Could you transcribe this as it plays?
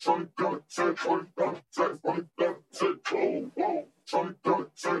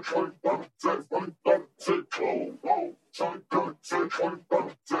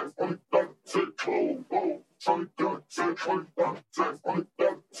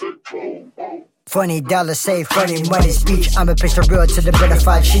Funny dollar say funny money speech. I'm a picture real to the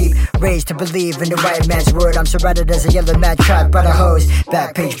bona sheep. Raised to believe in the white man's word. I'm surrounded as a yellow man trapped by the hose.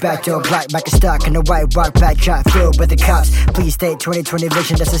 Back page, back door, black back of stock in a white rock backdrop filled with the cops. Please state 2020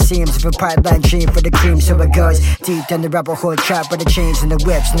 vision, that's the seams of a pipeline chain for the cream. So it goes deep down the rebel hood, trapped by the chains and the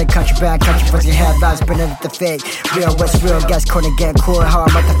whips. And the contraband, country fucking headlines, burning up the fake. Real, what's real, gas corner getting cool. How a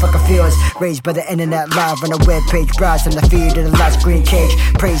motherfucker feels. Raised by the internet live on a webpage. Browse on the feed of the last green cage.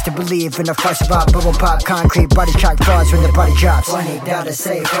 Praise to believe in the fuss about bubble pop, concrete, body shock falls when the body drops. Funny dollars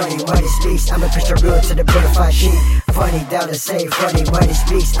say, funny money speaks. I'm a picture real to the bona sheet. Funny dollars say, funny money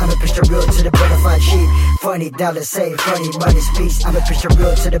speaks. I'm a picture real to the bona sheet. Funny dollars say, funny money speaks. I'm a picture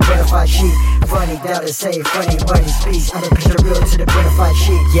real to the bona sheet. Funny dollars say, funny money speaks. I'm a picture real to the bona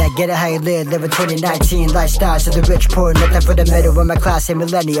sheet. Yeah, get it how you live, live in 2019. Lifestyles of the rich, poor, nothing for the middle. When my class a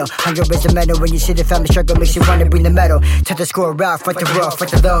millennial, hunger is the medal. When you see the family struggle, makes you wanna bring the medal to the score out, fight the world, fight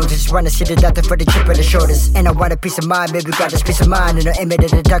the loans. Just wanna see the doctor for the chip on the shoulders. And I want a peace of mind, maybe got this peace of mind. And I aim it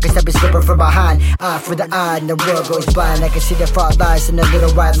at the darkest, I've been slipping from behind. Eye for the eye, and the world goes blind. I can see the fault lies in the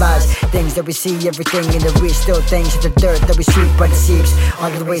little white lies. Things that we see, everything in the reach. Still things in the dirt that we sweep by the seeps.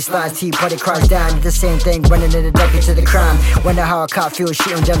 Under the waistlines, tea party cries down. The same thing running in the decades of the crime. Wonder how a cop feels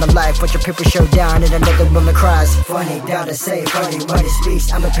shooting down the life. Watch your people show down and another woman cries. Funny dollars say, funny money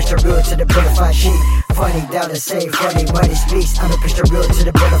speaks. I'm a picture real to the bona sheet. Funny dollars say, funny money speaks. I'm a picture real to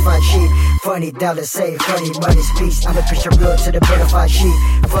the bona sheet. Funny dollars say, funny money speaks. I'm a picture real to the bona sheet.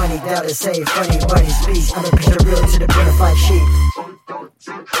 Funny dollars say, funny money speaks. I'm a picture real to the bona sheet.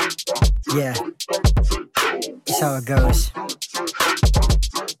 Yeah, that's how it goes.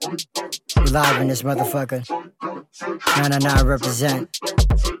 We live in this motherfucker. 999 represent.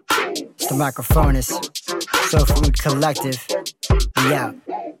 It's the microphonist. Soul Food Collective. We out.